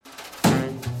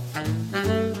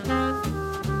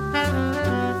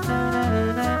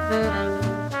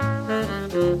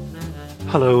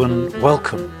Hello and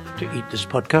welcome to Eat This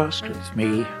Podcast with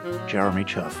me, Jeremy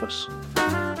Cherfas.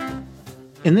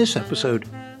 In this episode,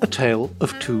 a tale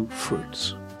of two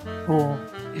fruits. Or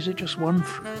is it just one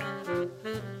fruit?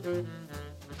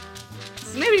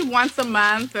 Maybe once a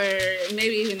month, or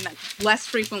maybe even less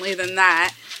frequently than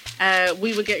that,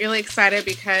 we would get really excited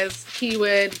because he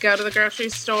would go to the grocery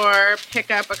store, pick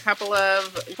up a couple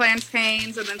of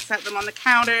plantains, and then set them on the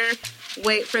counter,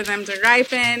 wait for them to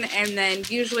ripen, and then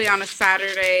usually on a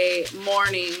Saturday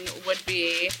morning would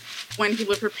be when he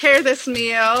would prepare this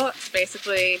meal. It's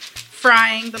basically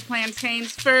frying the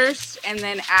plantains first and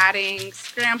then adding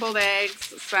scrambled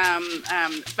eggs, some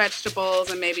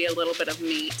vegetables, and maybe a little bit of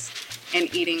meat,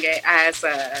 and eating it as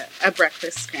a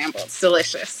breakfast scramble. It's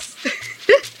delicious.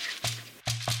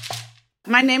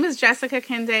 My name is Jessica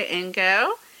Kende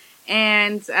Ingo,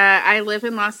 and I live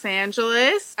in Los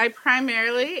Angeles. I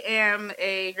primarily am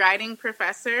a writing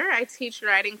professor. I teach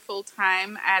writing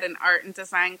full-time at an art and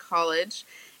design college.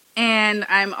 And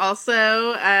I'm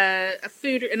also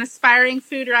an aspiring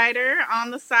food writer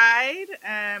on the side,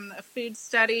 a food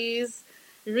studies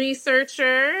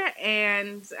researcher,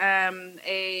 and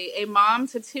a mom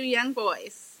to two young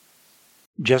boys.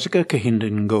 Jessica Kehinde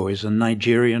Ngo is a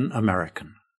Nigerian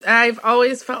American. I've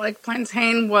always felt like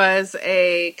plantain was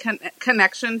a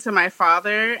connection to my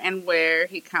father and where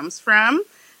he comes from.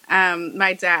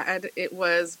 My dad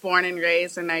was born and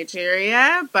raised in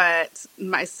Nigeria, but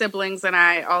my siblings and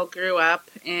I all grew up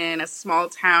in a small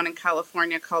town in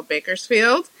California called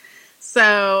Bakersfield.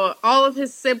 So all of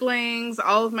his siblings,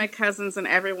 all of my cousins, and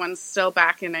everyone's still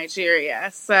back in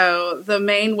Nigeria. So the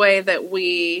main way that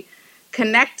we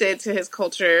connected to his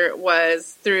culture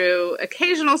was through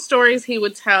occasional stories he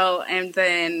would tell, and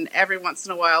then every once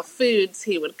in a while foods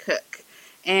he would cook.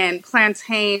 And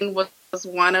plantain was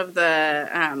one of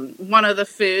the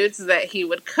foods that he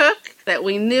would cook that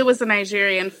we knew was a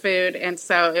Nigerian food, and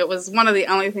so it was one of the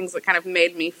only things that kind of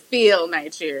made me feel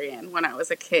Nigerian when I was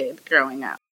a kid growing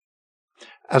up.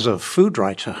 As a food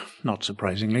writer, not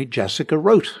surprisingly, Jessica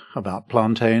wrote about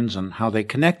plantains and how they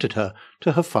connected her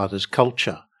to her father's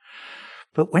culture.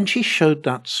 But when she showed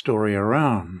that story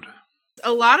around,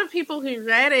 a lot of people who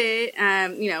read it,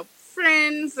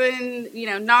 friends and,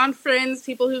 non-friends,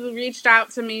 people who reached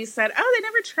out to me said, oh, they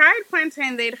never tried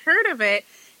plantain. They'd heard of it.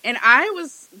 And I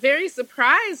was very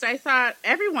surprised. I thought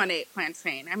everyone ate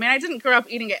plantain. I mean, I didn't grow up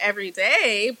eating it every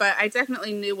day, but I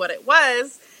definitely knew what it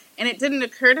was. And it didn't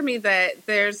occur to me that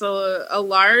there's a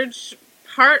large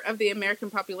part of the American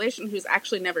population who's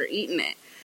actually never eaten it.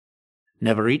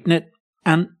 Never eaten it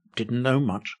and didn't know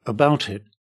much about it.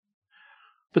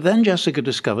 But then Jessica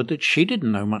discovered that she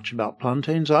didn't know much about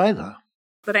plantains either.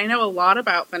 But I know a lot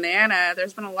about banana.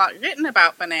 There's been a lot written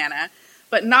about banana,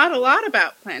 but not a lot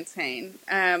about plantain,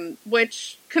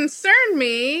 which concerned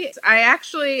me.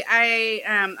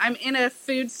 I'm in a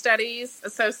food studies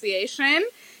association,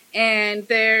 and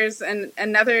there's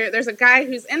a guy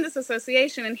who's in this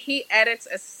association, and he edits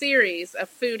a series of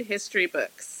food history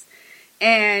books.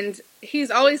 And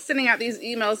he's always sending out these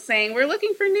emails saying, we're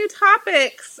looking for new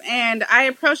topics. And I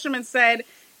approached him and said,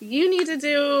 you need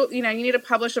to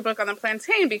publish a book on the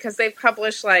plantain, because they've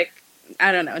published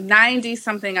 90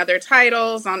 something other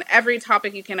titles on every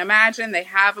topic you can imagine. They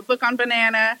have a book on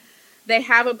banana. They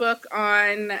have a book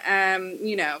on,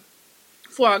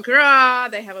 foie gras.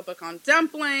 They have a book on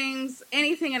dumplings,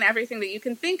 anything and everything that you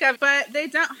can think of, but they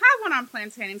don't have one on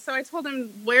plantain. So I told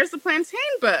him, where's the plantain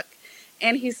book?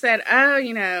 And he said, oh,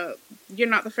 you're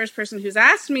not the first person who's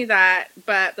asked me that,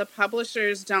 but the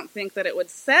publishers don't think that it would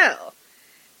sell.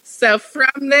 So from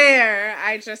there,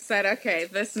 I just said, okay,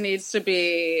 this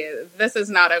is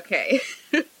not okay.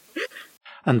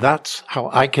 And that's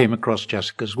how I came across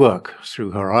Jessica's work,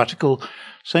 through her article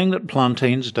saying that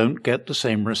plantains don't get the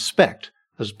same respect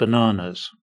as bananas.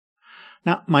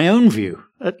 Now, my own view,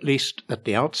 at least at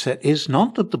the outset, is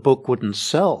not that the book wouldn't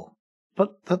sell,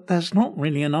 but that there's not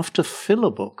really enough to fill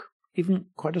a book, even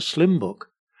quite a slim book.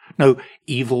 No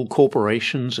evil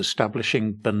corporations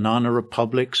establishing banana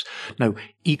republics, no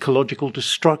ecological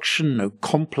destruction, no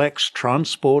complex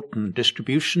transport and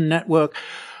distribution network,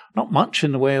 not much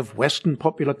in the way of Western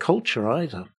popular culture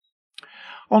either.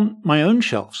 On my own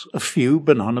shelves, a few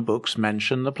banana books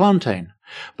mention the plantain,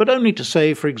 but only to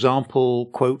say, for example,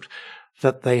 quote,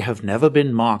 that they have never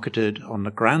been marketed on the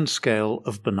grand scale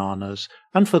of bananas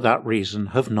and for that reason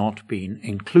have not been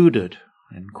included,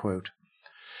 end quote.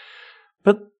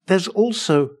 But there's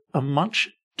also a much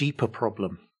deeper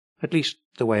problem, at least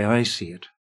the way I see it.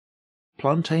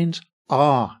 Plantains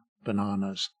are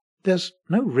bananas. there's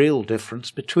no real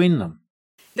difference between them.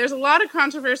 There's a lot of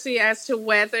controversy as to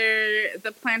whether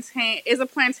the plantain is a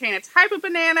type of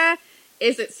banana.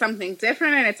 Is it something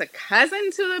different and it's a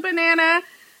cousin to the banana?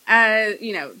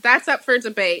 That's up for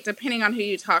debate depending on who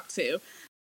you talk to.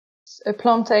 A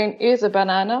plantain is a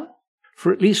banana.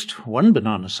 For at least one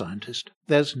banana scientist,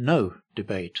 there's no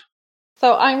debate.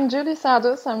 So I'm Julie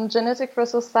Sardos. I'm a genetic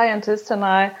resource scientist, and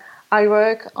I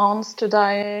work on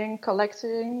studying,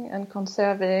 collecting, and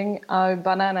conserving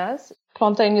bananas.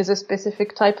 Plantain is a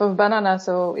specific type of banana,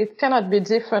 so it cannot be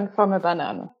different from a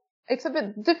banana. It's a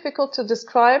bit difficult to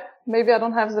describe. Maybe I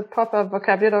don't have the proper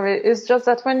vocabulary. It's just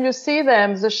that when you see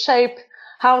them, the shape,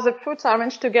 how the fruits are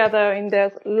arranged together in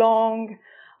their longer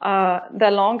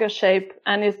shape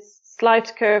and its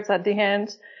slight curves at the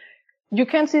end, you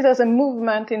can see there's a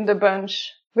movement in the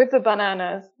bunch with the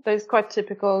bananas that is quite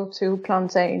typical to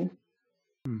plantain.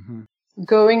 Mm-hmm.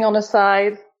 Going on the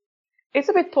side. It's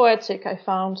a bit poetic, I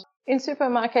found. In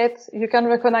supermarkets, you can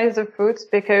recognize the fruits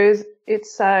because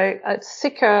it's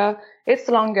thicker, it's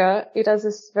longer, it has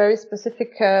this very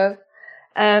specific curve,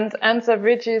 and the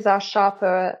ridges are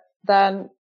sharper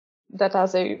than that are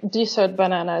the dessert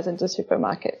bananas in the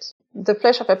supermarket. The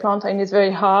flesh of a plantain is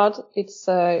very hard. It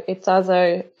has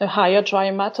a higher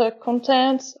dry matter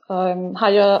content,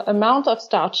 higher amount of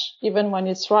starch, even when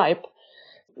it's ripe,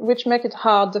 which make it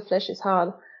hard. The flesh is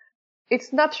hard.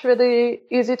 It's not really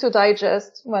easy to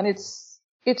digest when it's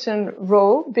eaten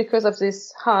raw because of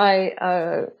this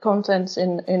high content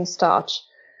in starch.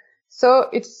 So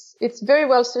it's very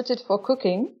well suited for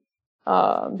cooking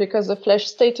because the flesh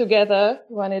stays together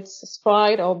when it's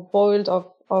fried or boiled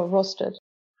or roasted.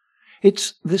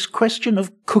 It's this question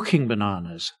of cooking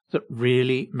bananas that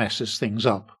really messes things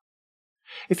up.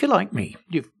 If you're like me,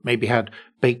 you've maybe had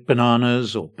baked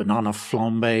bananas or banana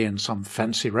flambé in some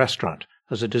fancy restaurant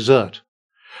as a dessert.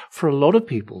 For a lot of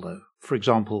people, though, for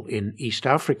example in East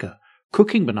Africa,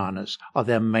 cooking bananas are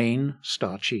their main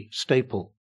starchy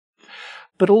staple.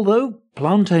 But although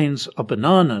plantains are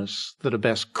bananas that are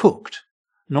best cooked,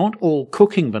 not all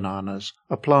cooking bananas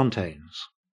are plantains.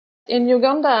 In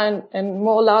Uganda and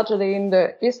more largely in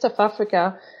the east of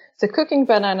Africa, the cooking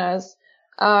bananas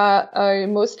are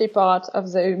mostly part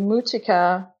of the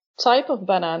Mutika type of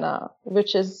banana,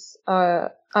 which is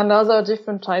another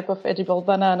different type of edible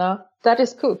banana that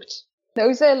is cooked.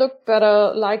 Now, they look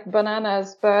better like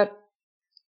bananas, but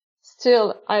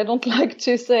still, I don't like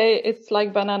to say it's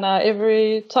like banana.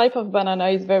 Every type of banana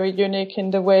is very unique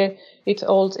in the way it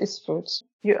holds its fruits.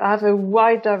 You have a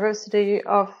wide diversity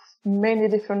of many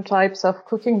different types of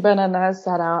cooking bananas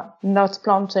that are not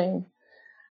plantain.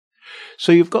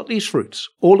 So you've got these fruits,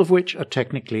 all of which are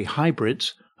technically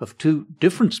hybrids of two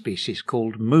different species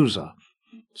called Musa.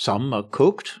 Some are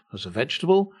cooked as a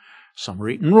vegetable, some are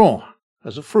eaten raw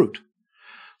as a fruit.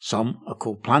 Some are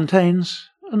called plantains,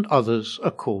 and others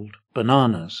are called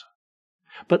bananas.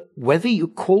 But whether you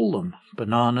call them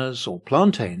bananas or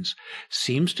plantains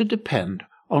seems to depend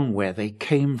on where they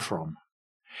came from.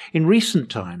 In recent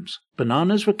times,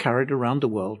 bananas were carried around the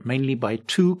world mainly by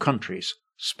two countries,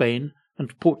 Spain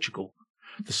and Portugal.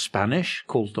 The Spanish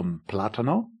called them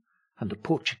plátano, and the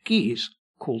Portuguese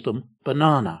called them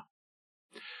banana.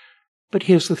 But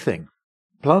here's the thing.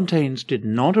 Plantains did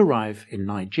not arrive in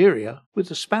Nigeria with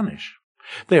the Spanish.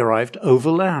 They arrived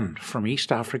overland from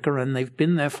East Africa, and they've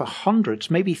been there for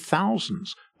hundreds, maybe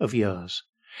thousands of years.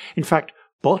 In fact,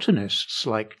 botanists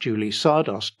like Julie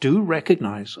Sardos do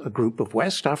recognize a group of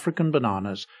West African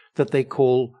bananas that they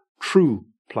call true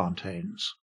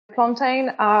plantains.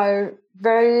 Plantain are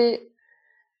very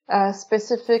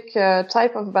specific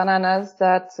type of bananas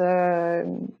that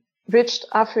reached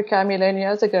Africa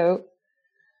millennia ago,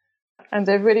 and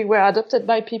they really were adopted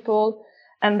by people,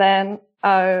 and then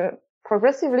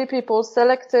progressively people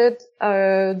selected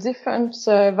different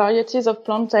varieties of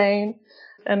plantain,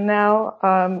 and now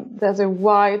there's a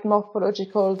wide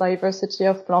morphological diversity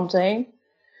of plantain,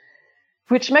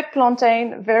 which make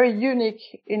plantain very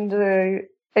unique in the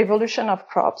evolution of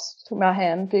crops, to my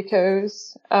hand,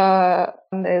 because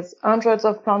there's hundreds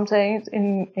of plantains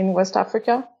in West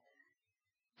Africa.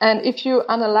 And if you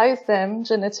analyze them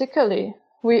genetically,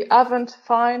 we haven't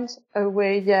found a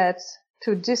way yet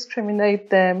to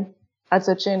discriminate them at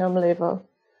the genome level.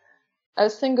 A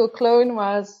single clone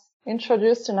was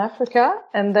introduced in Africa,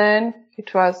 and then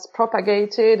it was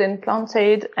propagated and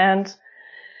planted and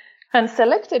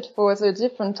selected for the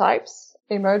different types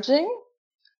emerging.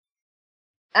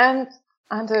 And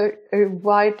a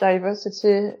wide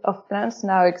diversity of plants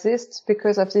now exists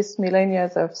because of this millennia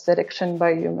of selection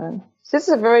by humans. This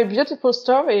is a very beautiful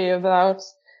story about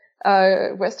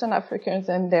Western Africans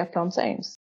and their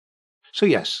plantains. So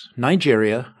yes,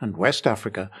 Nigeria and West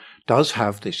Africa does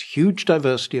have this huge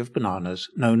diversity of bananas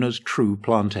known as true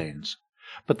plantains,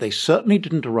 but they certainly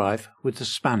didn't arrive with the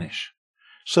Spanish.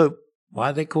 So why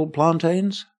are they called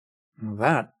plantains? Well,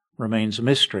 that remains a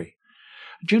mystery.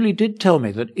 Julie did tell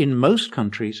me that in most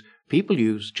countries, people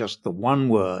use just the one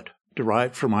word,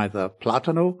 derived from either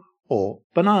plátano or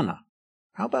banana.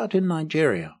 How about in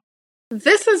Nigeria?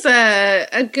 This is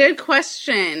a good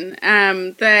question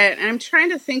that I'm trying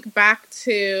to think back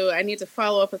to. I need to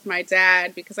follow up with my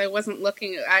dad because I wasn't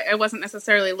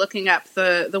necessarily looking up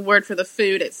the word for the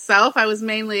food itself. I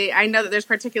know that there's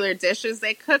particular dishes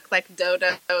they cook, like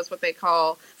dodo is what they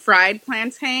call fried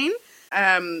plantain.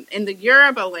 In the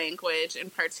Yoruba language in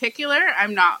particular,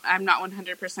 I'm not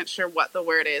 100% sure what the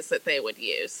word is that they would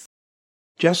use.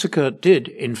 Jessica did,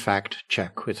 in fact,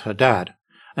 check with her dad,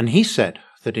 and he said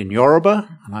that in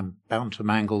Yoruba, and I'm bound to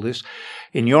mangle this,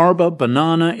 in Yoruba,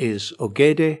 banana is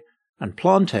ogede and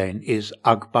plantain is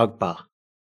agbagba.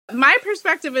 My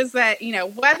perspective is that,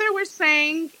 whether we're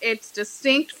saying it's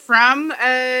distinct from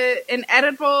an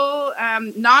edible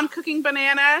non-cooking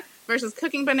banana versus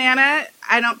cooking banana,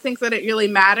 I don't think that it really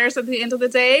matters at the end of the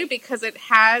day because it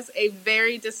has a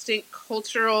very distinct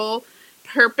cultural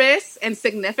purpose and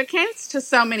significance to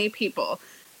so many people.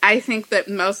 I think that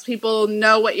most people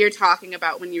know what you're talking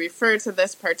about when you refer to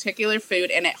this particular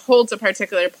food, and it holds a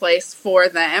particular place for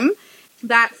them.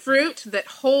 That fruit that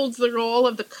holds the role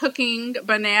of the cooking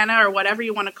banana or whatever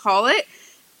you want to call it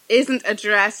isn't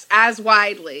addressed as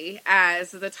widely as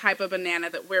the type of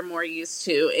banana that we're more used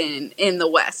to in the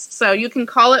West. So you can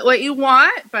call it what you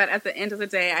want, but at the end of the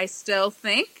day, I still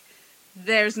think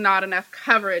there's not enough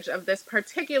coverage of this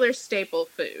particular staple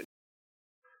food.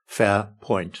 Fair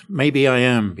point. Maybe I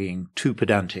am being too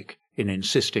pedantic in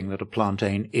insisting that a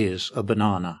plantain is a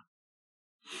banana.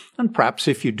 And perhaps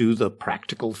if you do the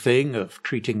practical thing of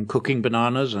treating cooking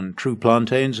bananas and true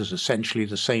plantains as essentially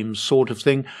the same sort of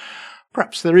thing,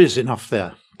 perhaps there is enough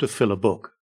there to fill a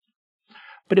book.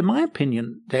 But in my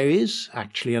opinion, there is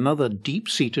actually another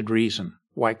deep-seated reason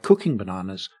why cooking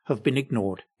bananas have been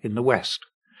ignored in the West.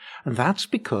 And that's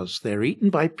because they're eaten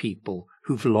by people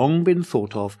who've long been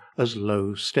thought of as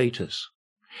low status.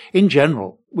 In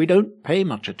general, we don't pay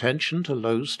much attention to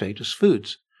low-status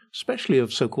foods, especially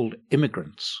of so-called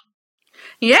immigrants.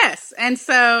 Yes, and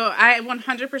so I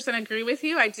 100% agree with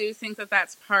you. I do think that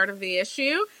that's part of the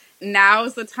issue. Now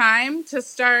is the time to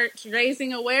start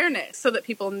raising awareness so that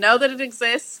people know that it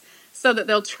exists, so that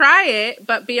they'll try it.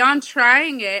 But beyond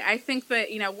trying it, I think that,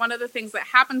 one of the things that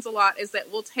happens a lot is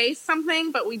that we'll taste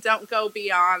something, but we don't go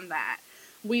beyond that.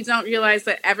 We don't realize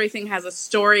that everything has a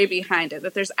story behind it,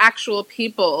 that there's actual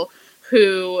people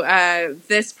who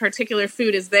this particular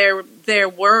food is their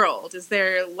world, is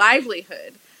their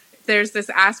livelihood. There's this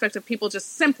aspect of people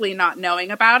just simply not knowing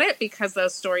about it because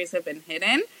those stories have been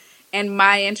hidden. And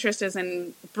my interest is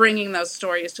in bringing those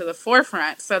stories to the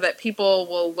forefront so that people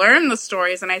will learn the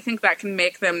stories. And I think that can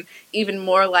make them even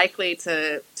more likely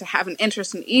to have an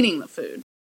interest in eating the food.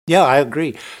 Yeah, I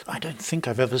agree. I don't think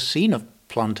I've ever seen a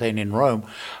plantain in Rome.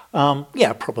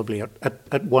 Probably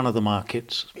at one of the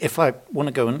markets. If I want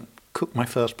to go and cook my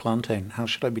first plantain, how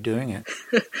should I be doing it?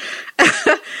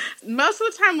 Most of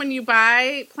the time when you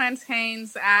buy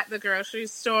plantains at the grocery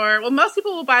store, most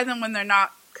people will buy them when they're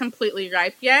not completely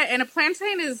ripe yet. And a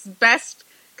plantain is best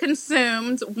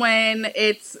consumed when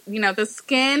it's, the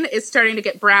skin is starting to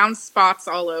get brown spots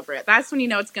all over it. That's when you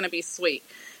know it's going to be sweet.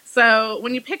 So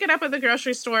when you pick it up at the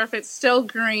grocery store, if it's still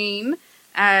green,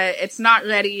 it's not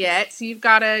ready yet. So you've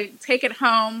got to take it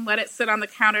home, let it sit on the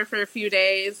counter for a few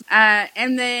days,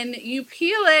 and then you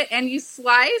peel it and you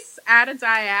slice at a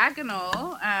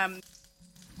diagonal,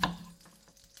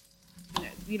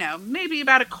 maybe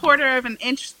about 1/4 of an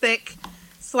inch thick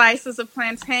slices of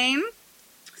plantain.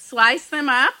 Slice them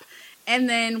up, and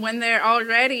then when they're all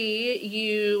ready,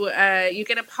 you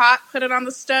get a pot, put it on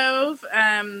the stove,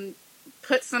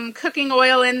 put some cooking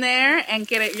oil in there, and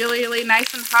get it really, really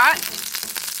nice and hot.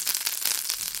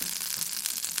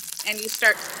 And you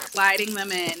start sliding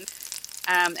them in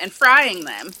and frying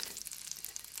them.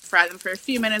 Fry them for a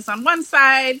few minutes on one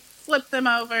side, flip them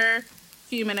over, a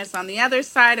few minutes on the other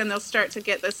side, and they'll start to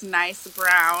get this nice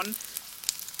brown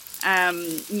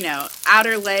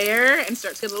outer layer and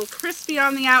start to get a little crispy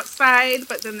on the outside,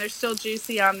 but then they're still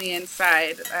juicy on the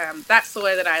inside. That's the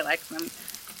way that I like them.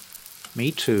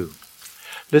 Me too.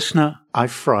 Listener, I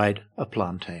fried a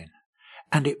plantain,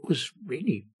 and it was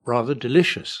really rather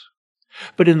delicious.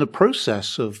 But in the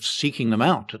process of seeking them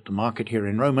out at the market here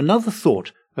in Rome, another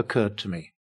thought occurred to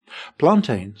me.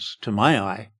 Plantains, to my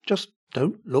eye, just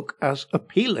don't look as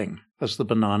appealing as the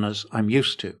bananas I'm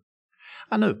used to.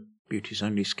 I know beauty's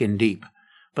only skin deep,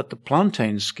 but the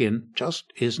plantain's skin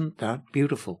just isn't that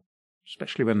beautiful,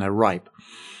 especially when they're ripe.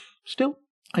 Still,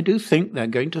 I do think they're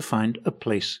going to find a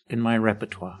place in my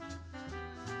repertoire.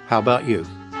 How about you?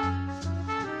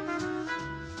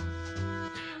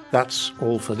 That's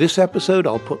all for this episode.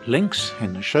 I'll put links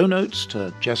in the show notes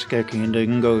to Jessica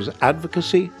Kiyindingo's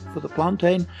advocacy for the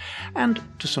plantain and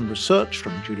to some research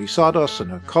from Julie Sardos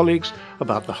and her colleagues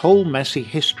about the whole messy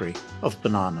history of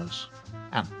bananas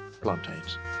and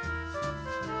plantains.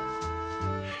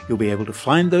 You'll be able to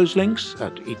find those links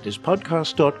at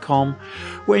eatthispodcast.com,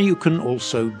 where you can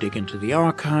also dig into the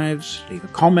archives, leave a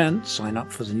comment, sign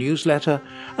up for the newsletter,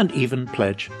 and even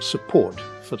pledge support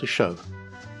for the show.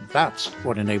 That's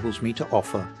what enables me to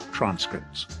offer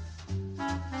transcripts.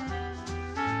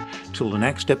 Till the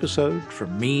next episode,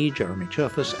 from me, Jeremy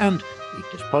Cherfas, and Eat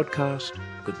This Podcast,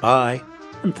 goodbye,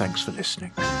 and thanks for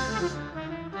listening.